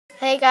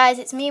Hey guys,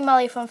 it's me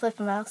Molly from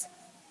Flippermouse,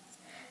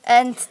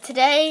 and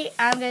today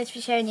I'm going to be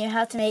showing you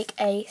how to make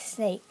a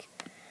snake.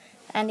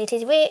 And it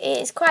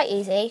is quite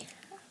easy,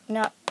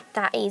 not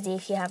that easy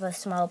if you have a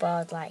small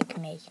board like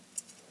me.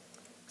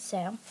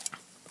 So,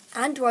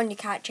 and one you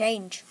can't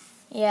change.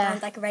 Yeah.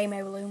 And like a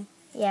rainbow loom.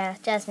 Yeah,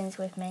 Jasmine's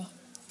with me.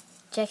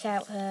 Check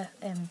out her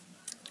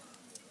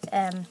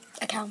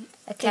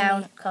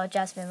account called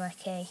Jasmine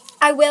Leckey.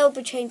 I will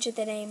be changing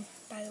the name,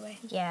 by the way.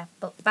 Yeah,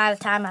 but by the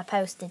time I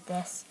posted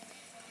this,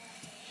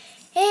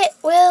 it'll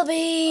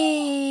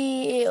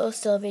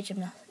still be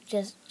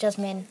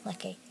Jasmine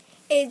Leckey.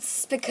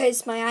 It's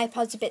because my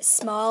iPod's a bit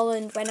small,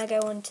 and when I go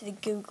onto the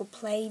Google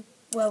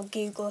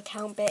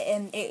account bit,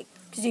 it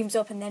zooms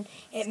up and then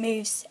it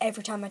moves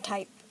every time I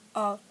type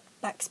or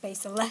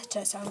backspace a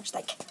letter, so I'm just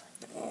like,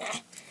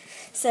 nah.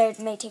 So it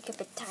may take a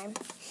bit of time.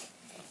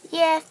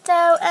 Yeah,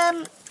 so,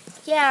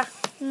 yeah,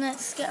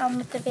 let's get on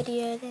with the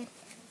video then.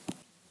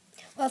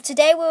 Well,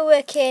 today we're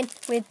working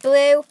with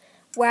blue,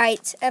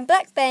 white and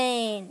black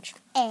paint.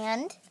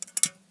 And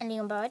a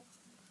loom board,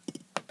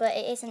 but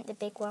it isn't the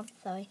big one,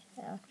 sorry.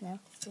 Oh, no.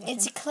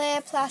 It's a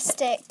clear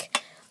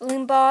plastic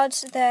loom board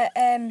that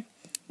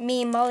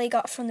me and Molly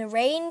got from the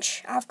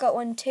range. I've got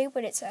one too,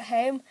 but it's at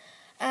home.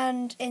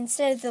 And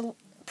instead of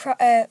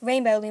the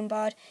rainbow loom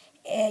board,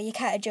 you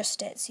can't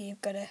adjust it, so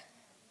you've got to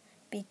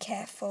be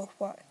careful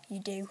what you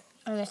do.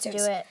 I'm going to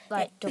do it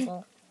like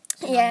double.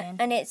 Yeah,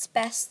 and it's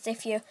best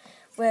if you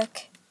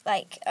work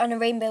like on a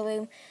rainbow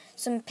loom.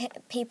 Some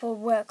people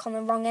work on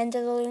the wrong end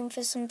of the loom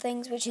for some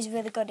things, which is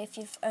really good if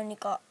you've only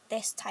got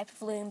this type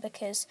of loom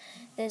because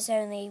there's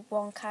only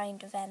one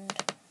kind of end.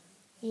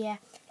 Yeah,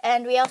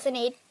 and we also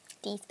need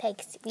these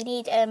pegs. We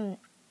need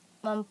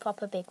one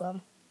proper big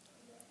one,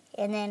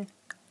 and then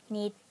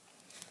need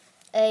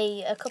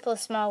a couple of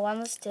small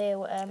ones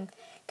too.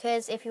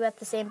 Because if you have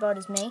the same board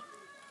as me,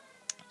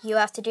 you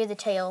have to do the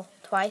tail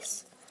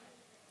twice.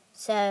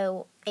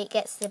 So it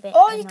gets a bit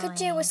Or annoying. you could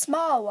do a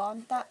small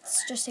one.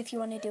 That's just if you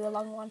want to do a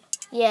long one.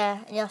 Yeah,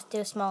 you have to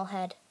do a small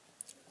head.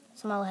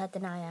 Smaller head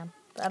than I am.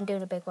 But I'm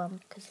doing a big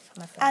one because it's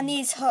my friend. And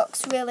these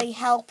hooks really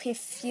help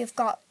if you've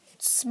got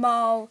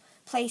small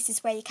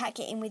places where you can't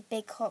get in with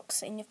big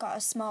hooks and you've got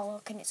a small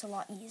hook and it's a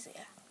lot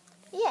easier.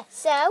 Yeah,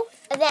 so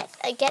let's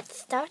get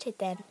started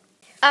then.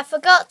 I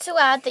forgot to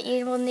add that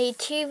you will need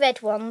 2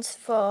 red ones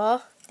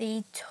for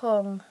the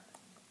tongue.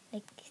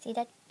 Like, see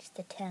that? Just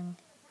the tongue.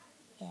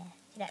 Yeah.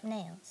 See that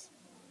nails?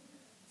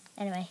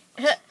 Anyway.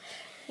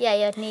 Yeah,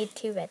 you'd need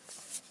 2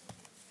 reds.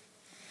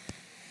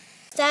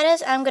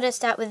 Starters, I'm going to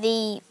start with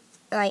the,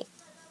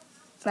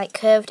 like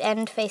curved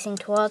end facing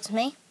towards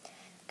me.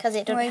 Because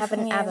it doesn't have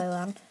an arrow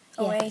on.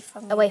 Yeah,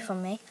 away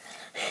from me.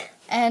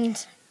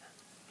 And,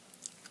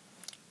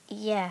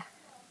 yeah.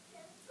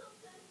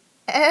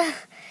 Anyway,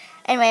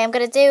 I'm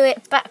going to do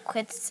it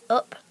backwards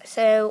up.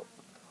 So,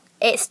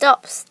 it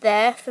stops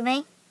there for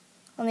me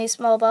on these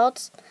small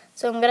boards.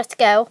 So I'm going to have to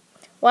go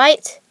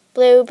white,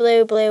 blue,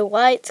 blue, blue,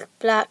 white,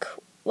 black,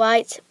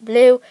 white,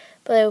 blue,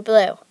 blue,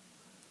 blue.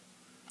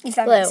 If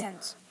that makes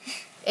sense.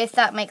 If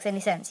that makes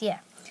any sense, yeah.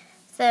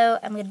 So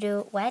I'm going to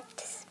do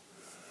white.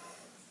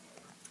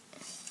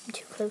 I'm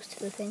too close to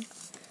the thing.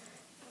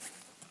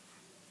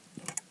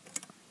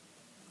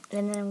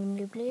 And then I'm going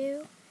to do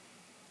blue.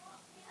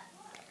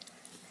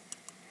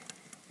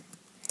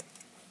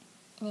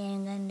 And then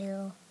I'm going to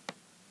do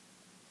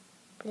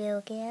blue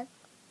again.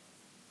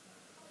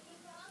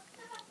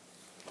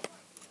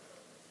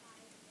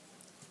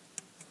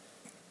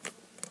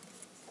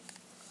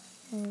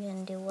 I'm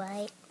going to do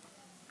white.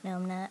 No,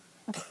 I'm not.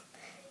 I'm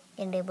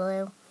going to do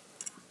blue.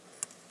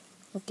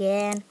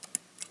 Again.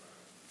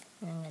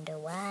 And I'm going to do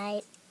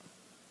white.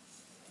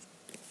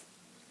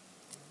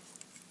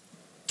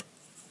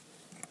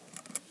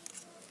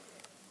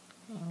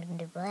 And I'm going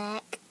to do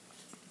black.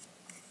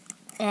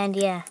 And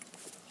yeah,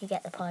 you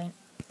get the point.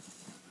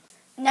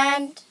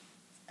 And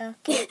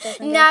okay,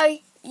 now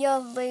your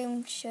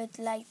loom should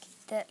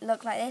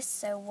look like this.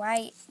 So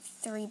white,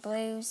 3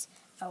 blues,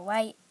 a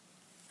white,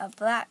 a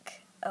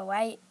black, a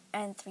white,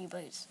 and 3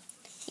 blues.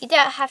 You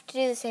don't have to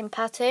do the same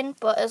pattern,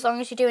 but as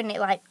long as you're doing it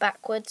like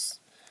backwards,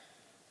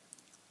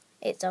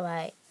 it's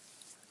alright.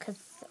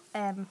 Because,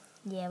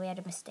 yeah, we had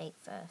a mistake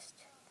first.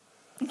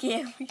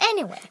 Yeah.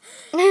 Anyway,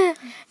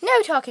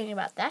 no talking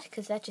about that,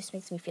 because that just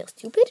makes me feel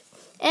stupid.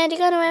 And you're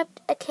going to have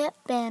a cap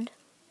band.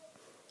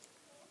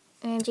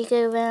 And you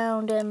go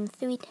around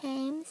 3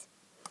 times.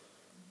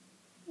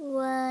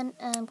 1,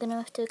 I'm going to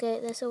have to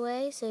get this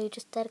away, so you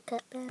just add a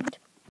cap band.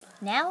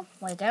 Now,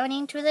 we're going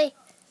into the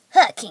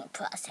hooking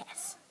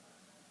process.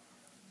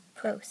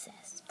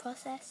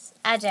 Process?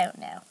 I don't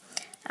know.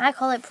 I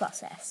call it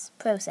process.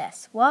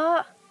 Process.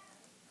 What?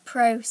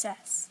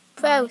 Process.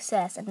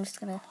 Process. I'm just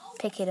going to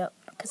pick it up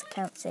because I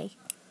can't see.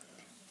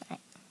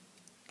 Right.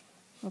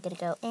 I'm going to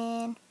go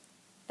in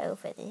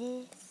over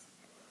this.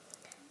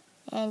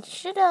 And you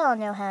should all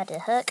know how to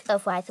hook.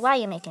 Otherwise, why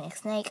you're making a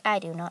snake, I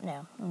do not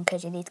know.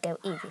 Because you need to go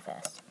easy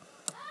first.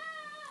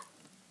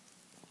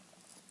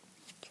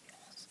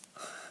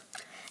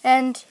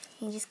 And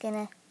you're just going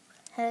to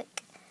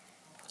hook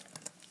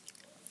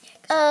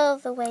all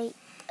the way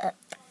up.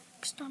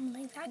 Because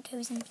normally that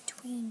goes in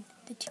between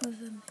the two of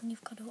them and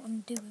you've got to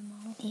undo them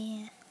all.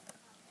 Yeah.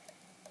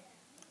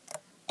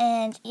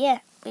 And yeah,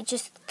 we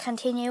just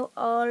continue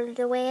all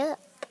the way up.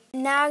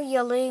 Now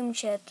your loom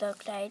should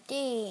look like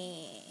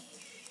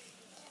this.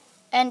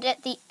 And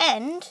at the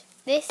end,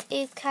 this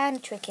is kind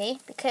of tricky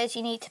because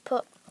you need to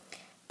put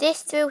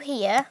this through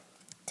here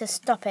to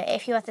stop it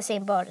if you have the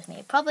same board as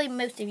me. Probably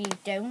most of you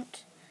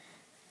don't.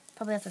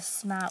 Probably have a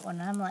smart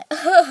one. I'm like,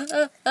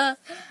 and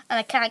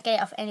I can't get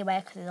it off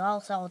anywhere because it's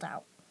all sold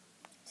out.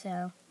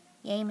 So,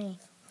 yay me.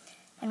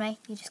 Anyway,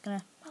 you're just going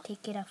to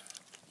take it off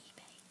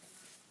eBay.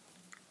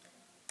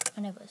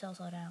 I know, but it's all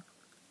sold out.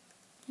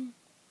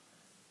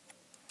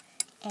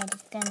 And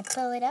it's going to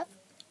pull it up.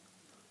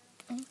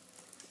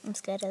 I'm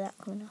scared of that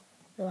coming off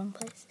the wrong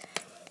place.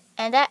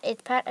 And that is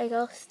part of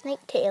your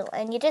snake tail.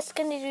 And you're just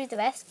going to do the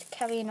rest,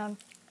 carrying on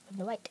from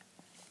the white.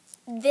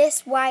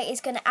 This white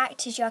is going to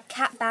act as your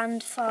cat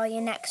band for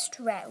your next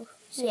row.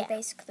 So you're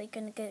basically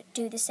going to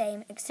do the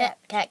same,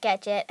 except... Can't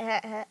catch it.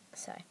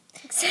 Sorry.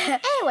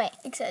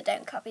 Except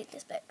don't copy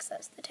this bit, because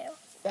that's the tail.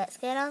 Let's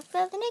get on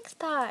for the next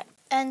part.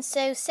 And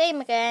so,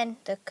 same again.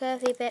 The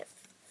curvy bit,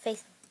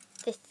 face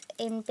this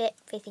in bit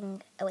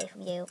facing away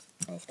from you.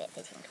 And this bit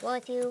facing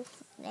towards you.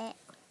 That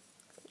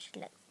should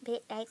look a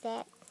bit like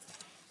that.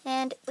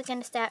 And we're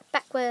going to start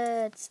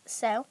backwards.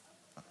 So,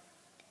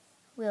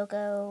 we'll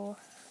go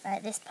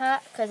like this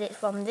part, because it's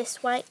from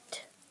this white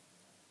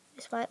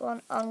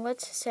one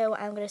onwards. So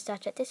I'm going to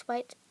start at this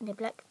white, and then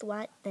black, the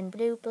white, then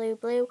blue, blue,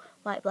 blue,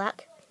 white,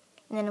 black.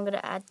 And then I'm going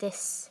to add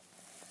this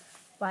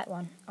white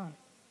one on.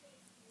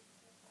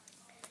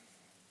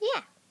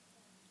 Yeah,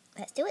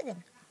 let's do it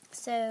then.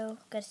 So I'm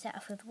going to start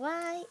off with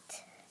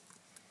white.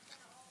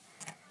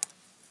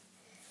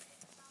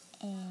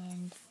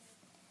 And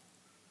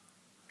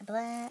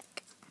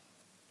black.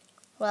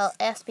 Well,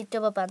 it has to be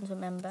double bands,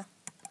 remember.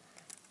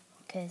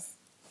 Because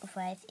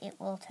otherwise it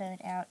will turn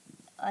out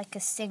like a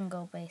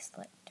single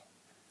bracelet.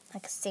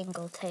 Like a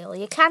single tail.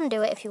 You can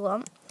do it if you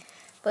want,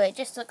 but it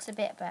just looks a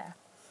bit better.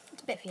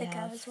 It's a bit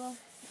thicker as well.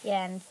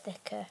 Yeah, and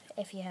thicker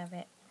if you have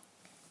it.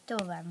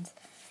 Double bands.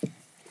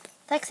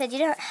 Like I said, you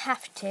don't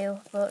have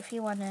to, but if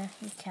you want to,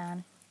 you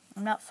can.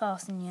 I'm not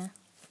forcing you.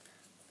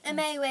 I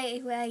may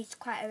wait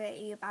quite a bit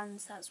of your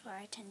bands, that's why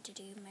I tend to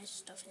do most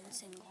stuff in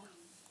single.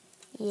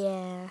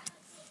 Yeah.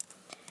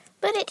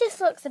 But it just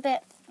looks a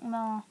bit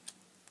more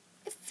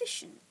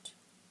efficient.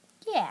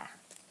 Yeah.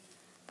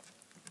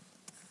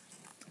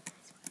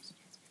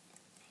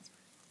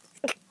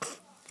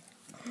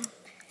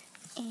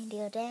 And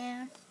go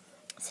down.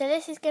 So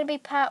this is going to be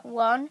part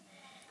 1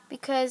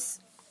 because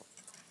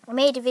I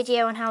made a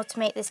video on how to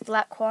make this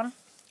black one.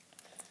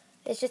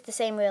 It's just the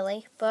same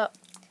really, but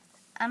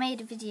I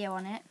made a video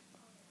on it,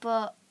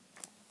 but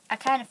I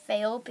kind of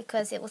failed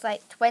because it was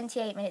like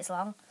 28 minutes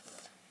long,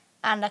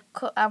 and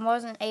I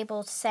wasn't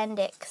able to send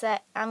it because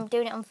I'm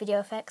doing it on Video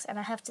Effects, and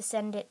I have to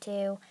send it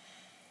to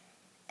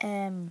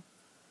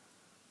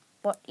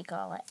what do you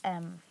call it?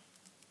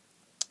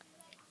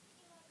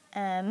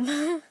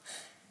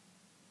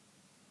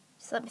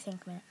 Just let me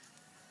think a minute.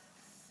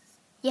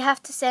 You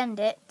have to send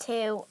it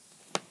to,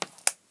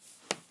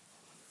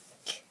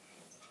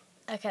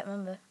 I can't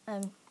remember.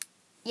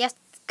 Yes,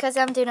 because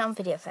I'm doing it on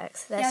Video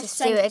Effects. Let's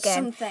just do it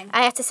again.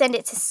 I have to send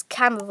it to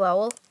Camera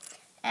Roll,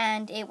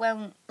 and it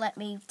won't let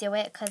me do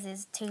it because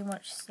there's too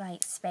much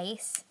like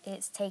space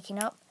it's taking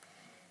up.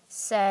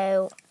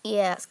 So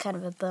yeah, that's kind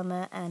of a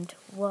bummer. And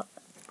what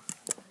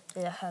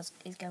the hell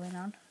is going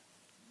on?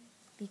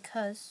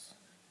 Because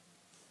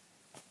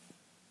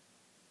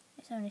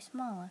it's only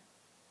smaller.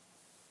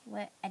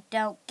 Wait, I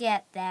don't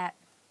get that.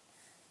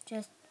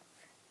 Just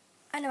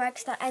I know,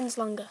 because that ends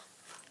longer.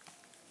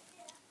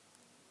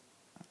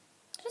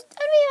 I'll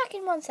be back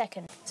in 1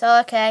 second. So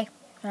okay,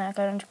 I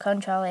got under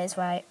control is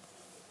right.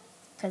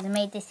 Because I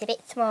made this a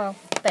bit small.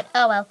 But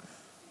oh well.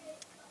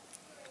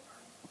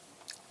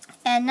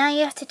 And now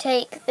you have to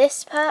take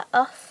this part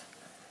off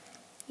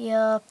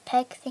your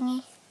peg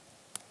thingy.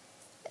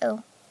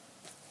 Oh.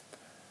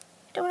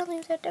 Don't want to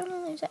lose it, don't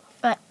want to lose it.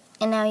 Right,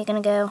 and now you're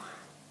going to go.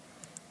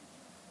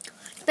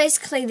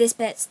 Basically this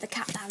bit's the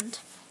cat band.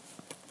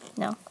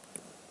 No.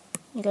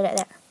 You got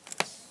it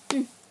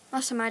there.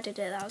 Last time I did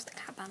it, that was the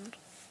cat band.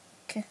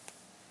 Okay.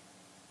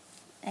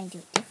 I do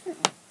it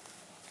differently.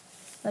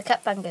 The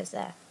cat band goes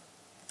there,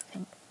 I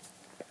think.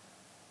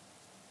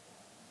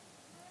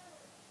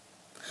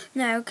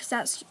 No,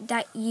 because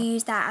you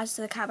use that as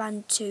the cat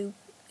band to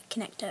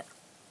connect it.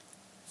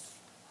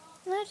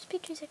 No, just be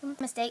 2 seconds.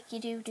 Mistake, you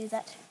do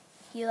that.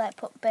 You like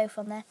put both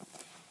on there.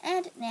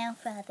 And now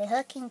for the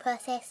hooking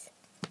process.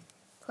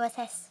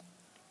 Process.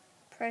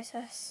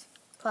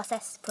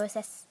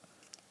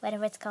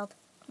 Whatever it's called.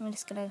 I'm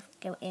just going to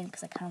go in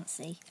because I can't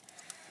see.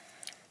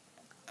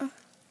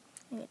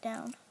 Move it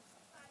down.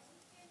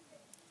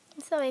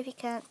 I'm sorry if you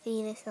can't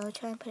see this. I'll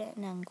try and put it at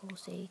an angle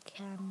so you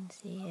can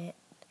see it.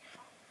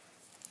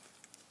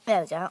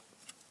 There we go.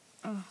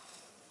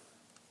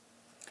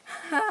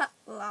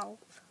 Wow.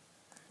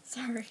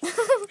 Sorry.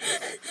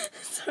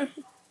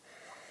 Sorry.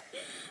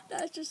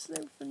 That's just so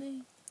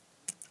funny.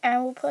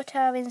 And we'll put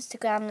our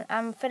Instagram,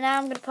 and for now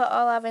I'm going to put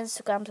all our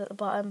Instagrams at the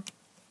bottom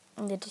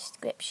in the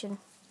description,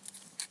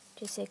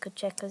 just so you could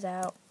check us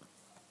out.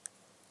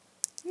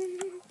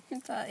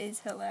 That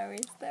is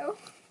hilarious though.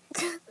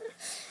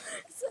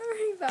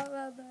 Sorry about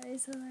that, that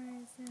is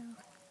hilarious though.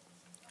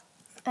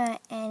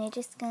 Alright, and you're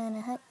just going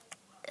to hook.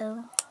 Oh,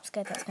 I'm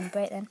scared that's going to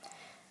break then.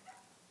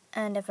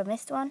 And have I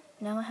missed one?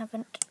 No, I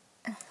haven't.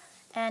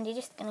 And you're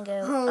just going to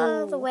go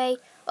all the way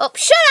up.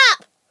 Shut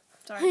up!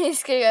 Sorry. You're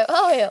just going to go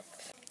all the way up.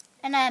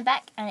 And I'm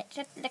back, and it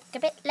should look a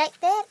bit like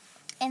that.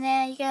 And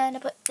then you're going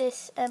to put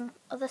this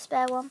other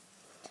spare one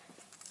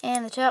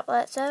in the top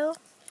like so.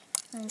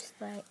 And just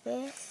like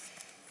this.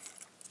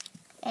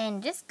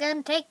 And just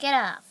going to take it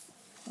off.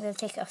 I'm going to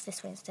take it off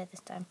this way instead this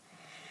time.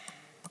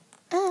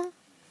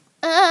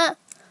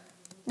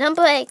 Don't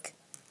break.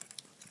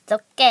 It's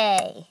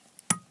okay.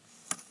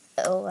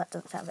 Oh, that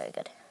doesn't sound very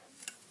good.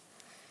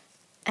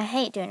 I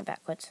hate doing it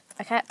backwards.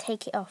 I can't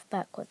take it off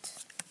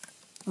backwards.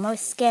 I'm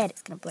always scared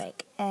it's going to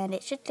break. And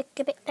it should look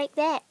a bit like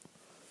that.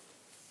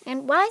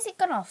 And why is it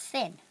gone all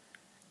thin?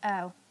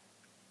 Oh.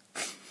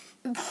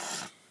 How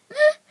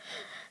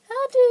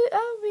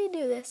we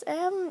do this?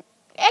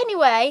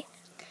 Anyway,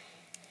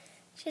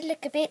 should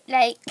look a bit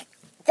like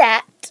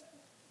that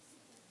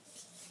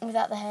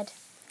without the head.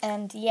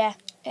 And yeah,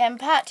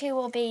 part 2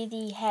 will be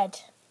the head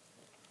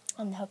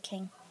and the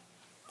hooking.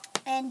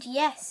 And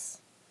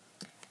yes,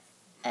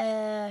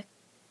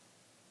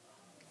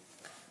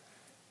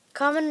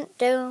 comment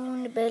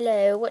down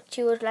below what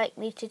you would like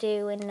me to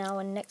do in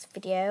our next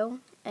video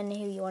and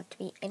who you want to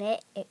be in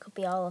it. It could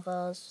be all of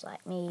us,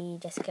 like me,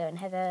 Jessica and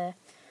Heather,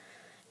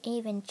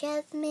 even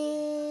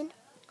Jasmine.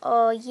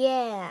 Oh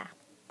yeah.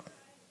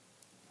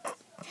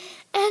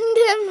 And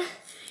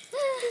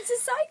It's a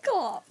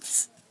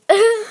cyclops.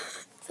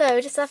 so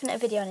we're just laughing at a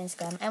video on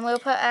Instagram, and we'll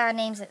put our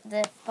names at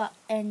the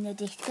in the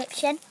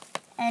description.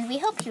 And we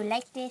hope you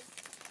liked this,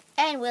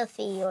 and we'll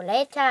see you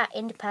later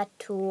in the part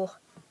 2.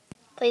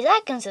 Please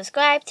like and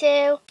subscribe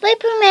to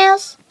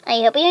Flippermouse.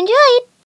 I hope you enjoyed.